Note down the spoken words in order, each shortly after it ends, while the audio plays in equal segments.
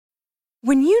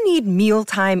When you need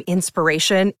mealtime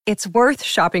inspiration, it's worth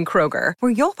shopping Kroger,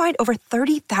 where you'll find over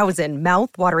 30,000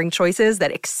 mouth-watering choices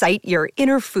that excite your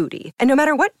inner foodie. And no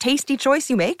matter what tasty choice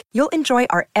you make, you'll enjoy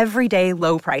our everyday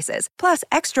low prices, plus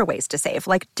extra ways to save,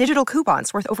 like digital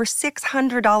coupons worth over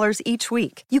 $600 each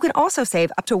week. You can also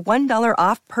save up to $1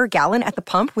 off per gallon at the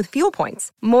pump with fuel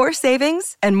points. More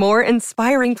savings and more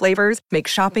inspiring flavors make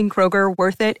shopping Kroger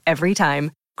worth it every time.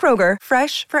 Kroger,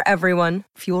 fresh for everyone.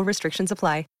 Fuel restrictions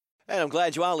apply. And I'm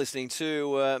glad you are listening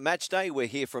to Match Day. We're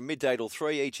here from midday till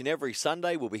 3 each and every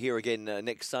Sunday. We'll be here again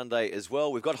next Sunday as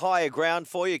well. We've got Higher Ground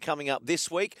for you coming up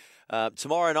this week.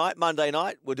 Tomorrow night, Monday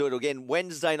night. We'll do it again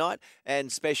Wednesday night and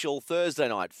special Thursday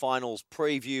night. Finals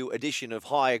preview edition of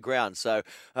Higher Ground. So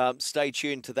stay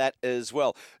tuned to that as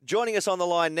well. Joining us on the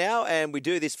line now, and we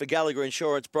do this for Gallagher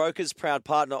Insurance Brokers, proud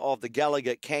partner of the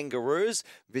Gallagher Kangaroos.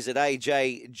 Visit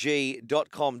ajg.com.au.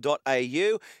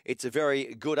 It's a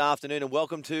very good afternoon and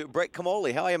welcome to Brett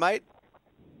Kamali. How are you, mate?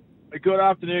 Good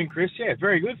afternoon, Chris. Yeah,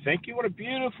 very good. Thank you. What a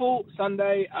beautiful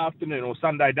Sunday afternoon, or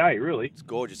Sunday day, really. It's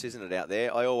gorgeous, isn't it, out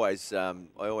there? I always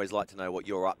like to know what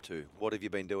you're up to. What have you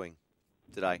been doing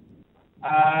today?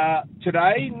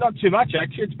 Today, not too much,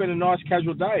 actually. It's been a nice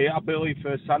casual day. Up early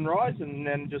for sunrise and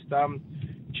then just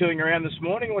chilling around this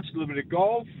morning. Watched a little bit of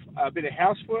golf, a bit of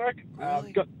housework.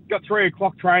 Really? Got 3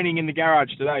 o'clock training in the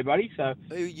garage today, buddy. So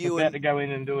you about to go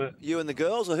in and do it. You and the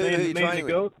girls, or who are you training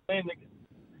with?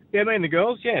 Me and the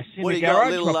girls, yes. In What the do you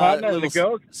garage, got, my partner and the little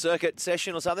girls. circuit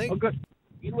session or something? I've got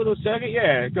a little circuit,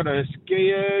 yeah. Got a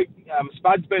ski erg.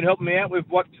 Spud's been helping me out with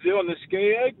what to do on the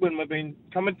ski erg when we've been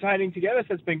commentating together,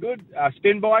 so it's been good.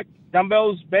 Spin bike,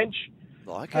 dumbbells, bench.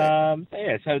 Like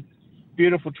it. So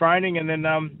beautiful training, and then,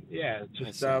 just...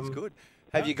 That sounds good.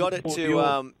 Have you got it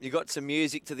to, you got some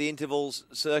music to the intervals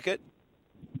circuit?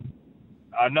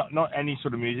 Not any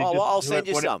sort of music. Oh, well, I'll send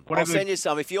you some. I'll send you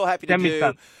some. If you're happy to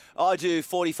do... I do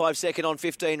 45-second on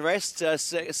 15 rests,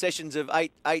 sessions of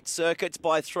eight circuits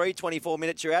by 3, 24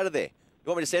 minutes, you're out of there. You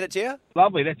want me to send it to you?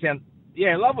 Lovely.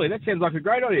 Lovely. That sounds like a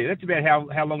great idea. That's about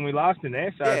how long we last in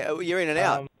there. So yeah, you're in and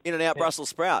out. In and out Brussels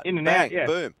sprout. In and Bang, out, yeah.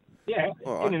 Boom. Yeah,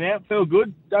 right. In and out. Feel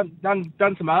good. Done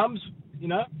some arms, you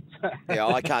know. Yeah,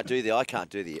 I can't do the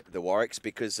Warwicks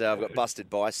because I've got busted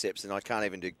biceps and I can't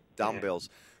even do dumbbells.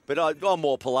 But I'm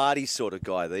more Pilates sort of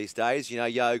guy these days,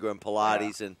 yoga and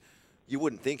Pilates, and you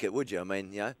wouldn't think it, would you? I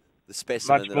mean, the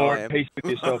specimen that I am. Much more at peace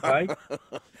with yourself, eh?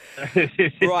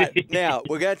 Right, now,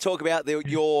 we're going to talk about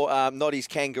your Noddy's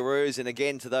Kangaroos, and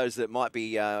again, to those that might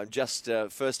be just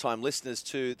first-time listeners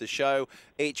to the show,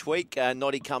 each week,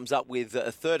 Noddy comes up with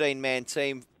a 13-man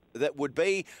team that would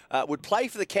play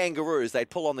for the Kangaroos. They'd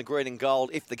pull on the green and gold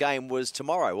if the game was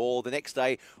tomorrow or the next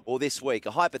day or this week.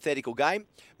 A hypothetical game.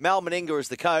 Mal Meninga is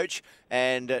the coach,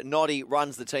 and Noddy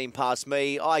runs the team past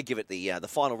me. I give it the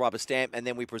final rubber stamp, and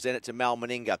then we present it to Mal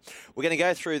Meninga. We're going to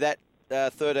go through that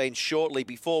 13 shortly.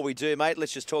 Before we do, mate,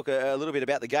 let's just talk a little bit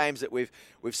about the games that we've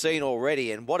seen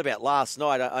already. And what about last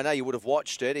night? I know you would have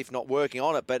watched it, if not working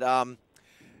on it, but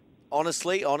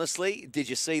honestly, did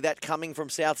you see that coming from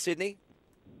South Sydney?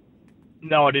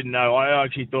 No, I didn't know. I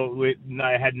actually thought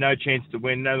they had no chance to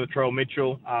win. No Latrell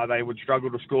Mitchell. They would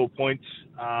struggle to score points.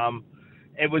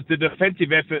 It was the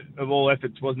defensive effort of all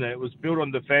efforts, wasn't it? It was built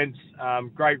on defence.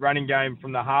 Great running game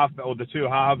from the half or the two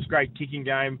halves. Great kicking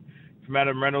game from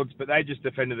Adam Reynolds. But they just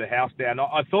defended the house down.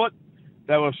 I thought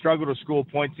they would struggle to score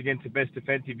points against the best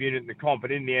defensive unit in the comp.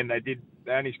 But in the end, they did.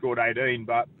 They only scored 18.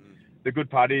 But the good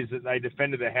part is that they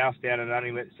defended the house down and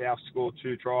only let South score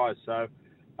 2 tries. So...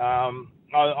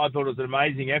 I thought it was an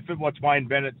amazing effort. Watch Wayne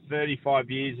Bennett, 35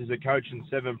 years as a coach and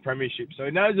 7 premierships. So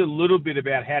he knows a little bit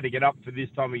about how to get up for this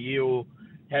time of year, or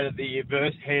how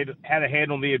to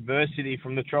handle the adversity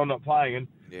from the trial not playing.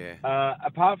 And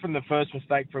apart from the first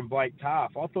mistake from Blake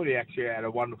Taff, I thought he actually had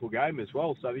a wonderful game as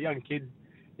well. So the young kid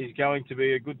is going to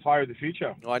be a good player of the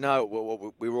future. I know.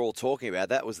 What we were all talking about,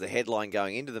 that was the headline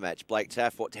going into the match. Blake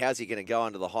Taff, how's he going to go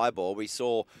under the high ball? We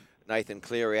saw Nathan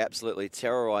Cleary absolutely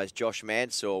terrorised Josh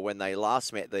Mansour when they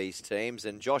last met these teams,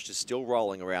 and Josh is still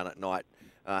rolling around at night,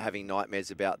 having nightmares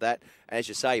about that. And as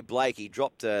you say, Blake, he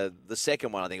dropped the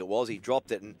second one, I think it was. He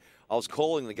dropped it, and I was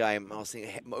calling the game. I was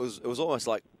thinking, it was almost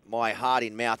like my heart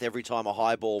in mouth every time a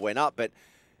high ball went up, but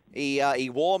he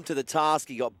warmed to the task.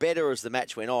 He got better as the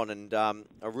match went on, and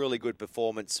a really good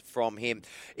performance from him.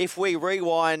 If we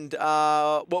rewind,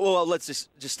 let's just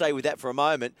stay with that for a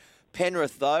moment.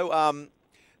 Penrith, though,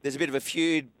 there's a bit of a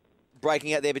feud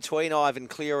breaking out there between Ivan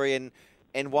Cleary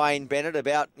and Wayne Bennett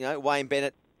about, Wayne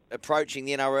Bennett approaching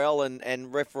the NRL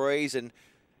and referees and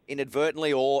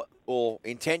inadvertently or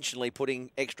intentionally putting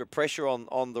extra pressure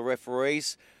on the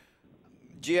referees.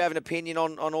 Do you have an opinion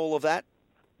on all of that?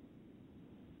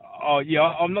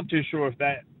 I'm not too sure if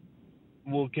that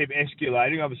will keep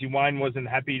escalating. Obviously, Wayne wasn't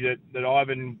happy that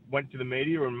Ivan went to the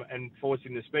media and forced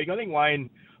him to speak. I think Wayne,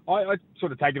 I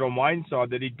sort of take it on Wayne's side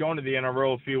that he'd gone to the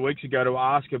NRL a few weeks ago to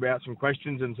ask about some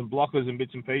questions and some blockers and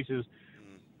bits and pieces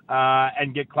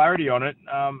and get clarity on it.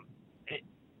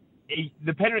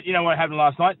 The penalty, you know what happened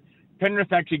last night?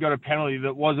 Penrith actually got a penalty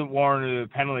that wasn't warranted a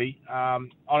penalty on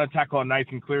a tackle on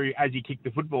Nathan Cleary as he kicked the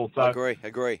football. So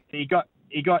Agree. He got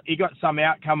some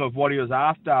outcome of what he was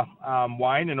after,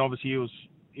 Wayne, and obviously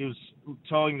he was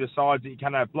telling the sides that you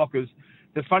can't have blockers.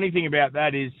 The funny thing about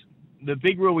that is the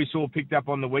big rule we saw picked up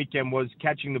on the weekend was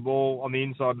catching the ball on the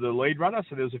inside of the lead runner.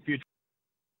 So there was a few.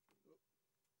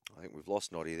 I think we've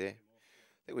lost Noddy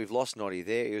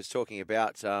there. He was talking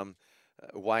about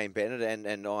Wayne Bennett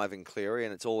and Ivan Cleary,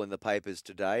 and it's all in the papers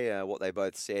today, what they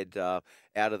both said out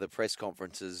of the press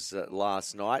conferences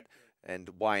last night. And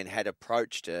Wayne had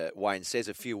approached, Wayne says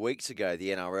a few weeks ago, the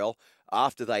NRL,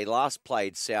 after they last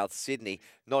played South Sydney.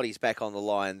 Noddy's back on the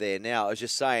line there now. I was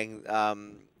just saying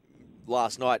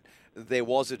last night there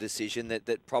was a decision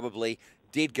that probably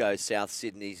did go South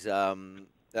Sydney's,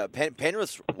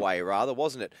 Penrith's way rather,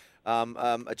 wasn't it?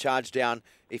 A charge down,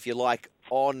 if you like,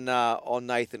 on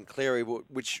Nathan Cleary,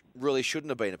 which really shouldn't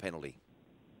have been a penalty.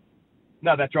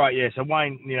 No, that's right, yeah. So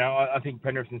Wayne, I think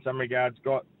Penrith in some regards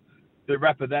got the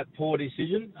rap of that poor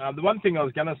decision. The one thing I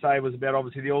was going to say was about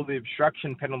obviously all the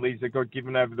obstruction penalties that got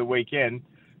given over the weekend.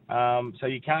 So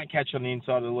you can't catch on the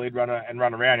inside of the lead runner and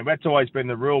run around him. That's always been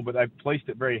the rule, but they've policed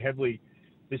it very heavily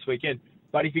this weekend.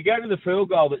 But if you go to the field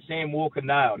goal that Sam Walker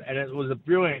nailed, and it was a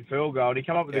brilliant field goal, and he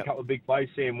came up with a couple of big plays,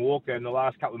 Sam Walker, in the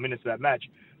last couple of minutes of that match,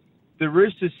 the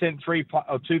Roosters sent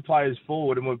two players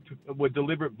forward and were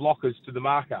deliberate blockers to the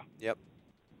marker. Yep.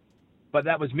 But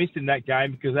that was missed in that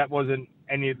game because that wasn't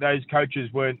any of those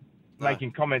coaches weren't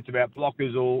making comments about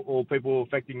blockers or people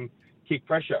affecting kick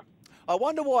pressure. I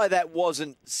wonder why that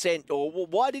wasn't sent, or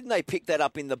why didn't they pick that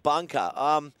up in the bunker?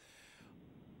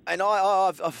 And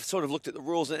I've sort of looked at the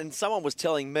rules, and someone was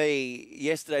telling me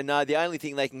yesterday, no, the only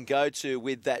thing they can go to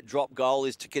with that drop goal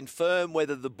is to confirm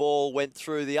whether the ball went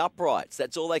through the uprights.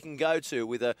 That's all they can go to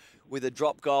with a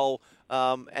drop goal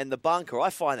and the bunker. I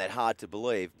find that hard to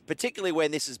believe, particularly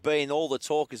when this has been, all the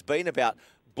talk has been about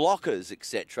blockers,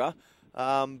 etc.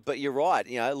 But you're right,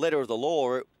 letter of the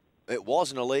law, it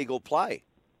was an illegal play.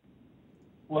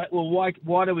 Well,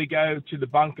 why do we go to the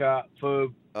bunker for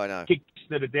kicks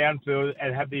that are downfield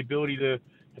and have the ability to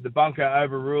have the bunker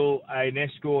overrule an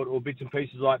escort or bits and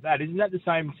pieces like that? Isn't that the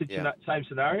same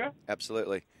scenario?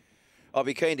 Absolutely. I'll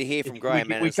be keen to hear from Graham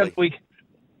Annesley.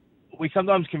 We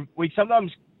sometimes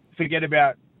forget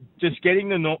about just getting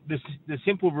the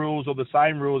simple rules or the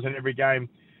same rules in every game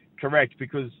correct,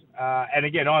 because and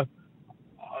again,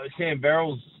 Sam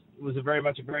Verrills was a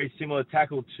very similar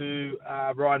tackle to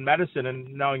Ryan Madison,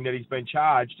 and knowing that he's been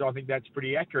charged, I think that's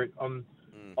pretty accurate on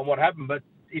what happened. But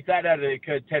if that had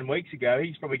occurred 10 weeks ago,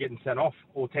 he's probably getting sent off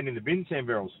or 10 in the bin, Sam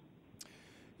Verrills.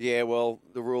 Yeah, well,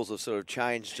 the rules have sort of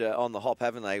changed on the hop,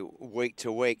 haven't they, week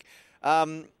to week.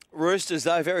 Roosters,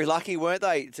 though, very lucky, weren't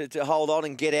they, to hold on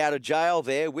and get out of jail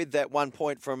there with that 1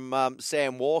 point from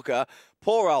Sam Walker.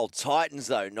 Poor old Titans,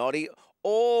 though, Noddy.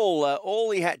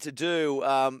 All he had to do,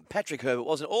 Patrick Herbert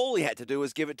wasn't, all he had to do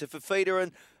was give it to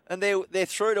Fifita, and they're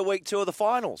through to week 2 of the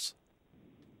finals.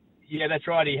 Yeah, that's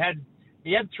right. He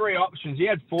had 3 options. He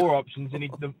had 4 options,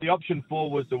 and the option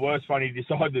 4 was the worst one he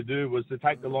decided to do, was to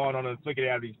take the line on and flick it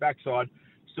out of his backside,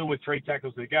 still with 3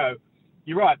 tackles to go.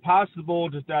 You're right, pass the ball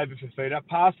to David Fifita,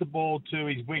 pass the ball to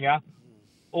his winger,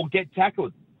 or get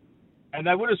tackled. And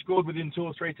they would have scored within 2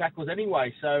 or 3 tackles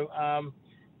anyway. So,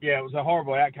 it was a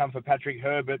horrible outcome for Patrick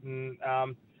Herbert. And,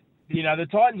 the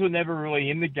Titans were never really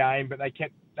in the game, but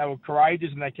they were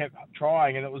courageous and they kept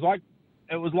trying. And it was like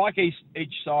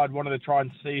each side wanted to try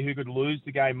and see who could lose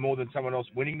the game more than someone else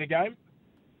winning the game.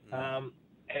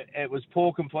 It was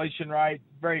poor completion rate,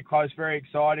 very close, very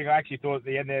exciting. I actually thought at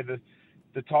the end there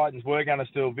the Titans were going to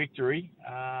steal victory,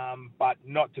 but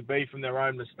not to be from their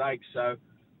own mistakes. So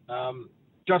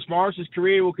Josh Morris's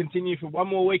career will continue for 1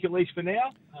 more week at least for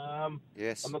now.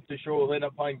 Yes. I'm not too sure we'll end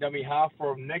up playing dummy half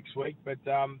for him next week, but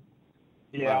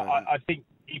I think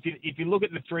if you look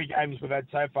at the 3 games we've had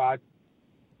so far,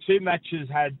 2 matches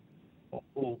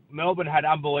Melbourne had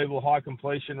unbelievable high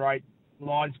completion rate,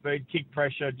 line speed, kick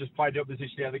pressure, just played the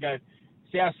opposition out of the game.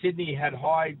 South Sydney had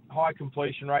high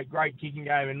completion rate, great kicking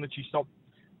game, and literally stopped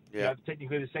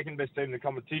technically the second best team in the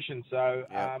competition. So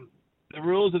the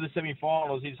rules of the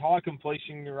semi-finals is high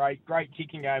completion rate, great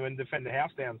kicking game, and defend the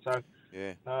house down. So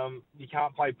you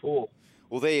can't play poor.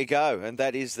 Well, there you go, and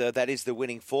that is the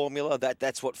winning formula.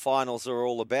 That's what finals are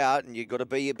all about, and you've got to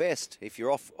be your best. If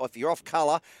you're off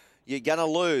colour, You're going to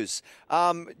lose.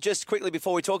 Just quickly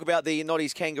before we talk about the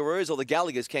Noddy's Kangaroos or the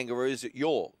Gallagher's Kangaroos,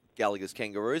 your Gallagher's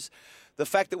Kangaroos, the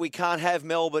fact that we can't have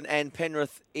Melbourne and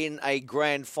Penrith in a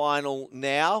grand final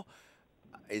now,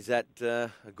 is that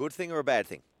a good thing or a bad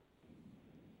thing?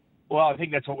 Well, I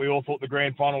think that's what we all thought the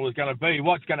grand final was going to be.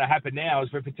 What's going to happen now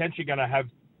is we're potentially going to have,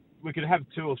 we could have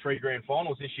 2 or 3 grand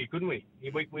finals this year, couldn't we?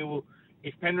 We will,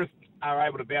 if Penrith are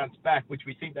able to bounce back, which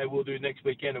we think they will do next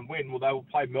weekend and win, well, they will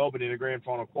play Melbourne in a grand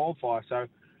final qualifier. So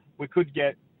we could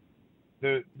get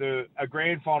a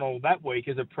grand final that week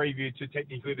as a preview to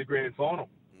technically the grand final.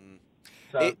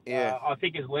 So I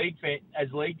think as league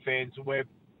fans,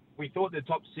 we thought the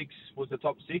top 6 was the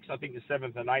top 6. I think the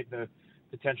 7th and 8th are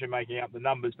potentially making up the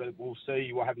numbers, but we'll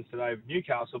see what happens today with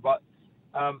Newcastle. But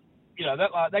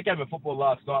that game of football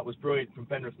last night was brilliant from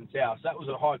Penrith and South. That was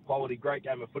a high quality, great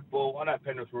game of football. I know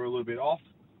Penrith were a little bit off,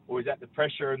 or is that the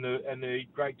pressure and the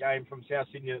great game from South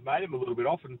Sydney that made them a little bit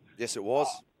off? And yes, it was.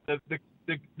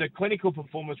 The clinical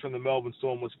performance from the Melbourne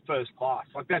Storm was first class.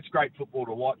 Like, that's great football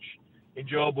to watch,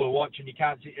 enjoyable to watch, and you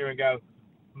can't sit here and go,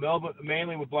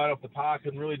 Manly were blown off the park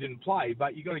and really didn't play.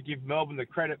 But you've got to give Melbourne the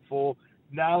credit for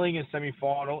nailing a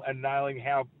semi-final and nailing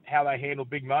how they handle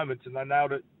big moments, and they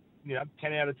nailed it,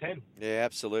 10 out of 10. Yeah,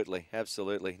 absolutely.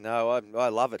 No, I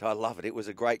love it. It was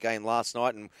a great game last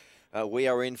night, and we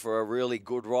are in for a really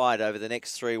good ride over the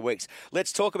next 3 weeks.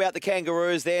 Let's talk about the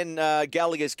Kangaroos then,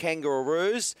 Gallagher's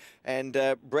Kangaroos, and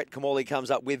Brett Kamali comes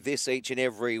up with this each and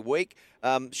every week.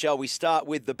 Shall we start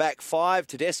with the back 5?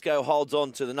 Tedesco holds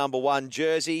on to the number 1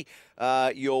 jersey.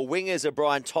 Your wingers are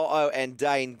Brian To'o and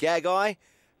Dane Gagai.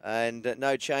 And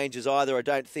no changes either, I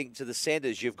don't think, to the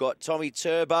centres. You've got Tommy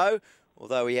Turbo,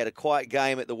 although he had a quiet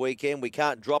game at the weekend. We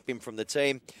can't drop him from the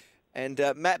team. And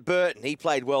Matt Burton, he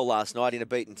played well last night in a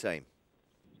beaten team.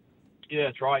 Yeah,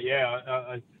 that's right,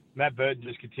 yeah. Matt Burton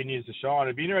just continues to shine.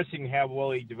 It'd be interesting how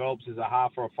well he develops as a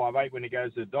half or a 5'8" when he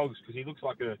goes to the Dogs, because he looks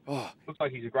like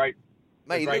he's a great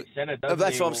centre.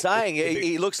 That's what I'm saying.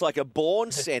 He looks like a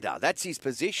born centre. That's his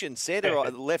position, centre,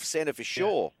 or left centre for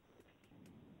sure.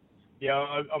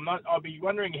 Yeah, I'll be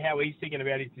wondering how he's thinking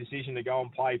about his decision to go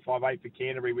and play 5'8" for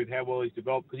Canterbury with how well he's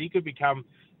developed, because he could become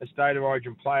a State of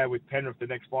Origin player with Penrith the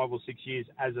next 5 or 6 years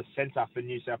as a centre for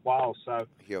New South Wales. So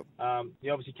you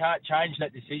obviously can't change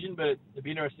that decision, but it'd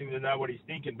be interesting to know what he's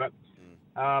thinking. But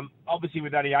obviously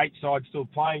with only 8 sides still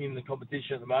playing in the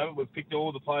competition at the moment, we've picked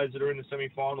all the players that are in the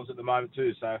semi-finals at the moment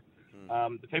too. So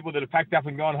the people that have packed up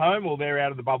and gone home, well, they're out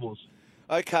of the bubbles.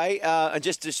 Okay, and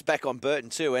just back on Burton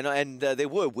too, and there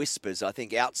were whispers, I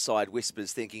think, outside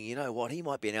whispers, thinking, you know what, he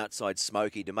might be an outside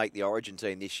smoky to make the Origin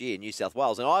team this year in New South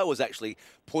Wales, and I was actually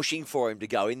pushing for him to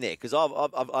go in there because I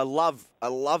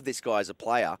love this guy as a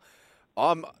player.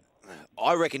 I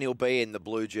reckon he'll be in the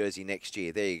blue jersey next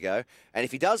year. There you go. And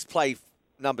if he does play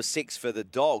number 6 for the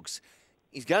Dogs,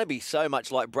 he's going to be so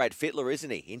much like Brad Fittler, isn't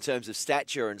he, in terms of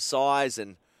stature and size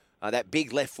and that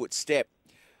big left foot step.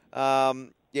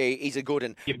 Yeah, he's a good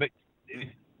one. Yeah, but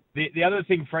the other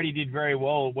thing Freddie did very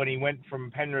well when he went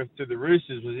from Penrith to the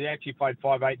Roosters was he actually played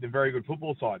 5'8" in a very good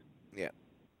football side. Yeah,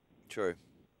 true.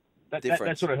 That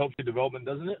sort of helps your development,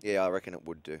 doesn't it? Yeah, I reckon it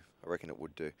would do.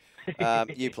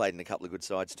 You played in a couple of good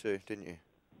sides too, didn't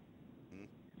you?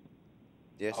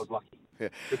 Yes. I was lucky. Yeah.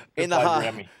 In the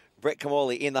half, Brett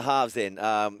Kamali in the halves then.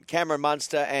 Cameron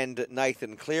Munster and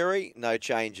Nathan Cleary, no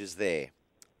changes there.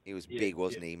 He was big,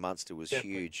 wasn't he? Munster was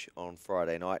huge on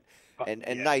Friday night. And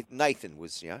Nathan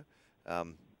was,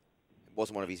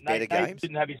 wasn't one of his better games.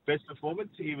 Didn't have his best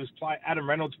performance. He was Adam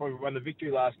Reynolds probably won the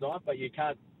victory last night, but you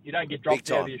don't get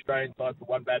dropped out of the Australian side for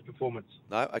one bad performance.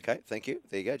 No, okay, thank you.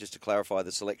 There you go. Just to clarify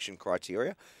the selection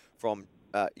criteria from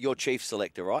your chief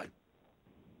selector, right?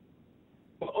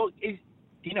 Well,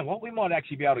 you know what? We might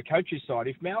actually be able to coach his side.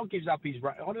 If Mal gives up I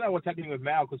don't know what's happening with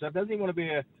Mal, because doesn't he want to be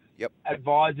a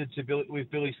advisor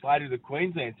with Billy Slater to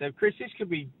Queensland? So, Chris, this could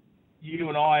be you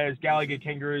and I as Gallagher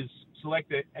Kangaroos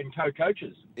selector and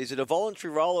co-coaches. Is it a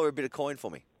voluntary role or a bit of coin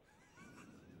for me?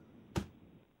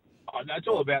 Oh, no, it's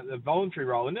all about the voluntary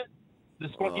role, isn't it?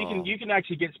 You can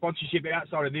actually get sponsorship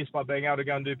outside of this by being able to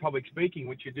go and do public speaking,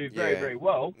 which you do very, very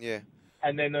well. Yeah.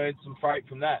 And then earn some freight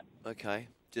from that. Okay.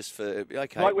 It's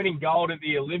like winning gold at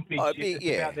the Olympics. It's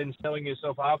about then selling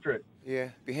yourself after it. Yeah,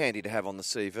 be handy to have on the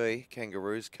CV,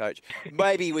 Kangaroos coach.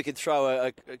 Maybe we could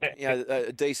throw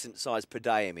a decent sized per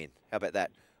diem in. How about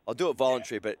that? I'll do it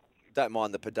voluntary, but don't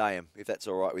mind the per diem if that's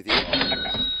all right with you.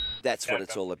 That's what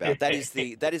it's all about. That is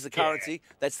the currency.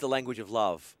 That's the language of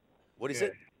love. What is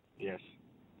it? Yes.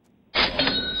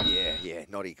 Yeah.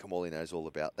 Noddy Kamali knows all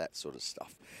about that sort of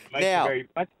stuff.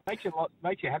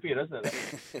 Makes you happier, doesn't it?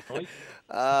 Right.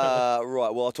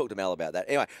 Well, I'll talk to Mel about that.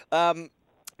 Anyway,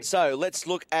 So let's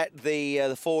look at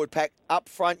the forward pack. Up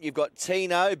front, you've got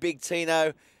Tino, Big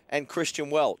Tino, and Christian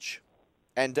Welch,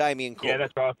 and Damien Cook. Yeah,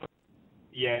 that's right.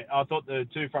 Yeah, I thought the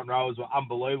two front rowers were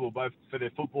unbelievable, both for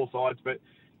their football sides. But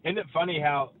isn't it funny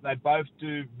how they both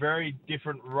do very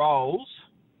different roles,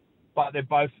 but they're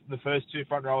both the first two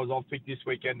front rowers I've picked this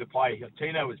weekend to play.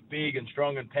 Tino was big and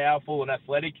strong and powerful and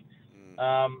athletic.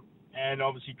 And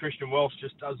obviously Christian Welch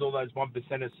just does all those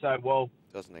 1%ers so well.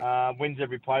 Doesn't he? Wins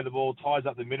every play of the ball, ties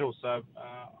up the middle. So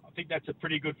I think that's a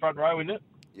pretty good front row, isn't it?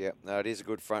 Yeah, no, it is a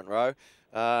good front row.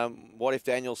 What if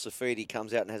Daniel Safidi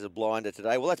comes out and has a blinder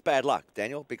today? Well, that's bad luck,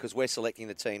 Daniel, because we're selecting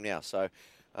the team now. So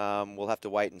we'll have to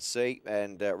wait and see.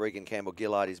 And Regan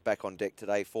Campbell-Gillard is back on deck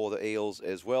today for the Eels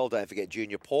as well. Don't forget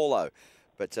Junior Paulo.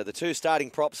 But the two starting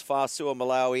props, Fasua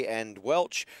Malawi and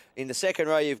Welch. In the second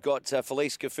row, you've got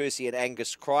Felice Kafusi and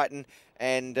Angus Crichton.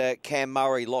 And Cam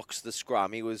Murray locks the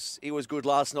scrum. He was good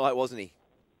last night, wasn't he?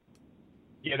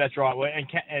 Yeah, that's right. Well,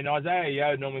 and Isaiah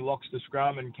Yeo normally locks the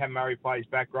scrum and Cam Murray plays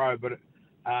back row. But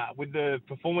with the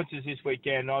performances this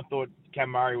weekend, I thought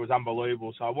Cam Murray was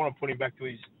unbelievable. So I want to put him back to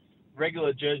his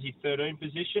regular jersey 13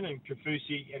 position, and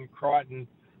Kafusi and Crichton,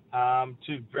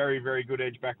 two very, very good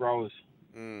edge back rowers.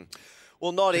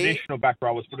 Well, Noddy. Traditional back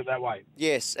rowers, put it that way.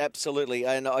 Yes, absolutely.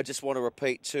 And I just want to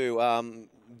repeat too,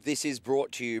 this is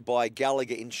brought to you by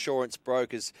Gallagher Insurance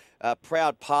Brokers, a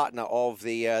proud partner of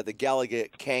the Gallagher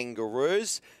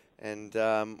Kangaroos. And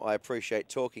I appreciate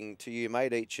talking to you,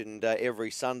 mate, each and every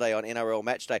Sunday on NRL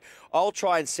Matchday. I'll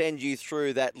try and send you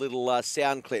through that little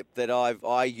sound clip that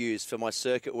I used for my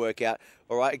circuit workout.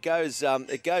 All right, it goes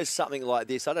something like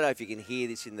this. I don't know if you can hear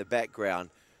this in the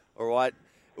background. All right,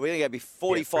 we're going to be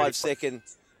 45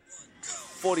 seconds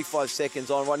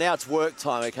on. Right now it's work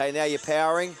time, okay? Now you're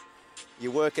powering.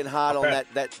 You're working hard on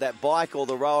that bike or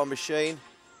the rower machine,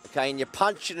 okay? And you're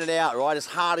punching it out, right, as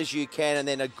hard as you can, and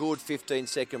then a good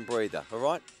 15-second breather, all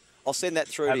right? I'll send that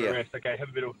through to you. Rest. Okay, have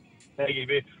a bit of... Thank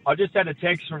you. I just had a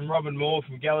text from Robin Moore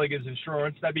from Gallagher's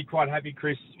Insurance. They'd be quite happy,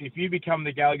 Chris, if you become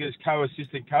the Gallagher's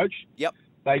co-assistant coach. Yep.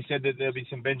 They said that there'll be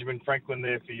some Benjamin Franklin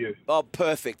there for you. Oh,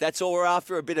 perfect. That's all we're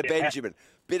after, a bit of Benjamin.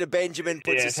 Bit of Benjamin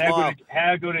puts a smile.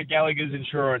 How good are Gallagher's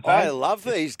Insurance? I love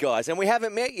these guys, and we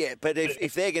haven't met yet. But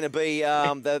if they're going to be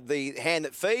the hand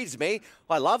that feeds me,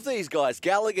 I love these guys.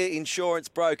 Gallagher Insurance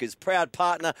Brokers, proud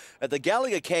partner of the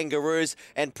Gallagher Kangaroos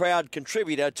and proud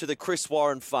contributor to the Chris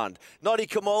Warren Fund. Noddy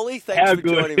Kamali, thanks for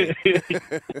joining me.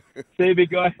 See you, big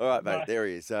guy. All right, mate. Bye. There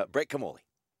he is, Brett Kamali.